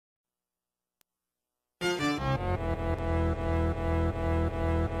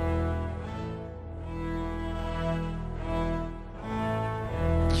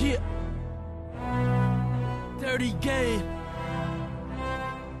dirty game.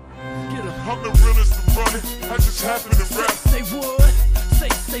 Get up. I'm the realest to run it. I just happen to rap. Say what?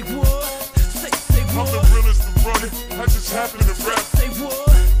 Say what? Say I'm what? the realest to run it. I just happen to rap. Say what?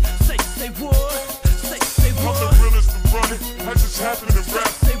 Say what? Say I'm the what? realest to run it. I just happen to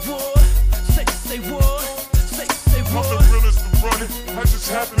rap. Say what? Say what? Say I'm the what? realest to run it. I just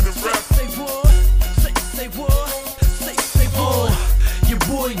happen to rap. Say what? Say what? Say what? Your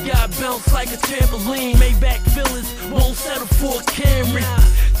boy got bounced like a trampoline. Maybach feelings won't settle for a Camry.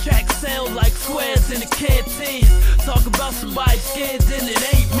 Track sound like squares in a canteen. Talk about somebody scared, then it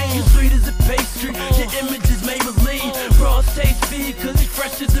ain't me. You sweet as a pastry, your image is Maybelline. Raw taste feed, cause he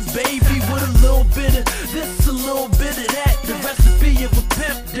fresh as a baby. With a little bit of this, a little bit of that. The recipe of a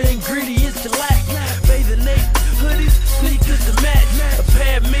pimp, the ingredients you lack. Bathing ape, hoodies, sneakers to match. A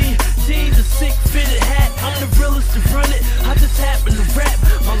pair of me, jeans, a sick fitted hat. I'm the realest to run it, I just happen to rap.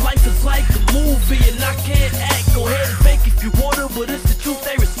 My life is like a movie and I can't act. Go ahead and fake if you want to, but it's the truth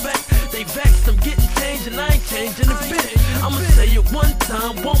they respect. They vexed, I'm getting changed and I ain't changing a bit. I'ma say it one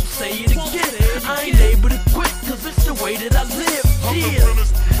time, won't say it again. I ain't able to quit, cause it's the way that I live. I'm the Yeah.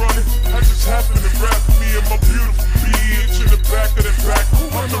 realest to run it. I just happen to rap. Me and my beautiful bitch in the back of the back.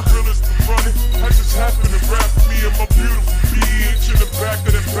 I'm the realest to run it. I just happen to rap. Me and my beautiful bitch in the back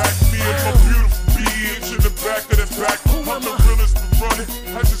of the back. Me and my beautiful bitch in the back of the back. I'm the realest to run it.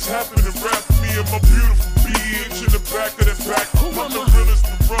 I just happen to rap. Me and my beautiful bitch in the back of the back. I'm the realest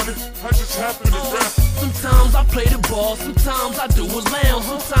to run it. I just happen to rap. Sometimes I play the ball, sometimes I do a lounge.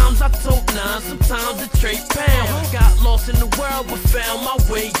 Sometimes I tote nine, sometimes I trade pound. Got lost in the world but found my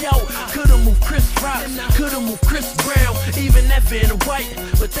way out. Could've moved Chris Rock, could've moved Chris Brown, even that Vanna White,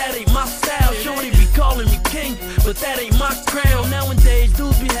 but that ain't my style. Shorty be calling me king, but that ain't my crown. Nowadays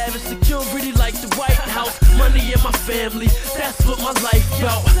dudes be having security like the White House. Money in my family, that's what my life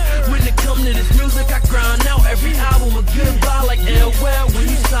about. When it come to this music I grind out. Every album a goodbye like LOL when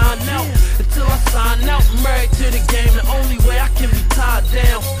you sign out. Until I sign out, married to the game, the only way I can be tied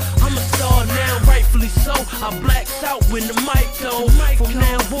down. I'm a star now, rightfully so. I blacks out when the mic on. From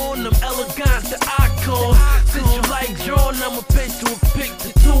now on, I'm elegant, the icon. Since you like drawing, I'ma paint you a pic.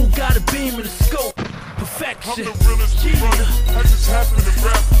 The two got a beam in the scope. I'm Perfection. the realest to run it. I just happen to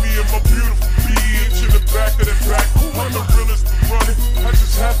rap. Me and my beautiful bitch in the back of the back. I'm the realest to run it. I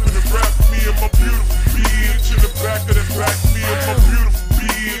just happen to rap. Me and my beautiful bitch in the back of the back. Me and my beautiful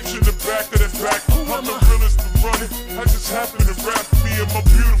bitch in the back of the back. I'm the realest to run it. I just happen to rap. Me and my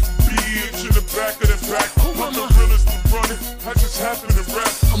beautiful bitch in the back of the back. I'm the realest to run it. I just happen to rap.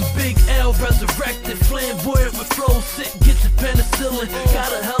 I'm Big L resurrected, flamboyant with flow, sick, get your penicillin.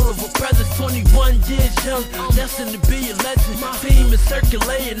 Got a hell of a presence, 21 years young, destined to be a legend. Team is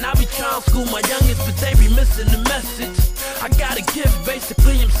circulating, I be trying to school my youngest, but they be missing the message. I got a gift,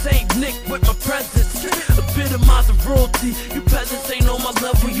 basically I'm Saint Nick with my presence. Epitomize of royalty, you peasants ain't on my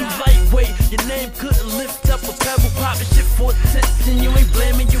level, you lightweight. Your name couldn't lift up a pebble, poppin' shit for attention. You ain't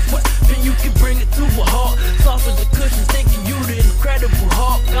blaming your weapon, you can bring it to a heart. Soft as a cushion, thinking you the incredible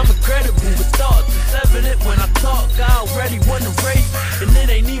hawk. I'm incredible with thoughts, it's evident when I talk. I already won the race, and it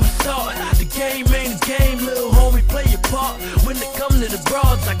ain't even start. The game ain't a game, little homie, play your part. When it come to the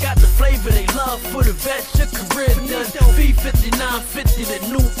broads, I got the flavor they love. For the vets, your career done. V5950, the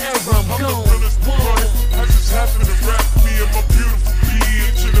new era, I'm gone. I just happen to rap. Me and my beautiful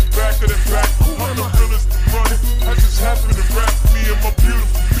bitch in the back of the back. I'm the realest to run it. I just happen to rap. Me and my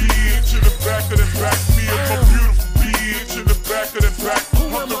beautiful bitch in the back of the back. Me and my beautiful bitch in the back of the back.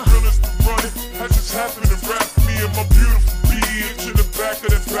 I'm the realest to run it. I just happen to rap. Me and my beautiful bitch in the back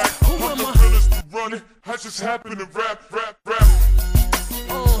of the back. I'm the realest to run it. I just happen to rap.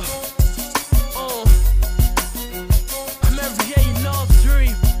 I'm every A&R's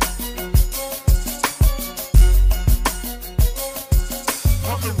dream.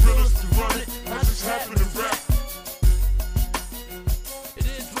 I'm the realest to run it. I just happen to rap. It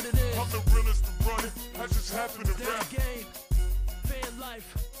is what it is. I'm the realest to run it. I just happen to rap. Game, fan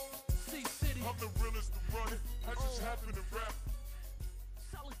life, C-City. I'm the realest.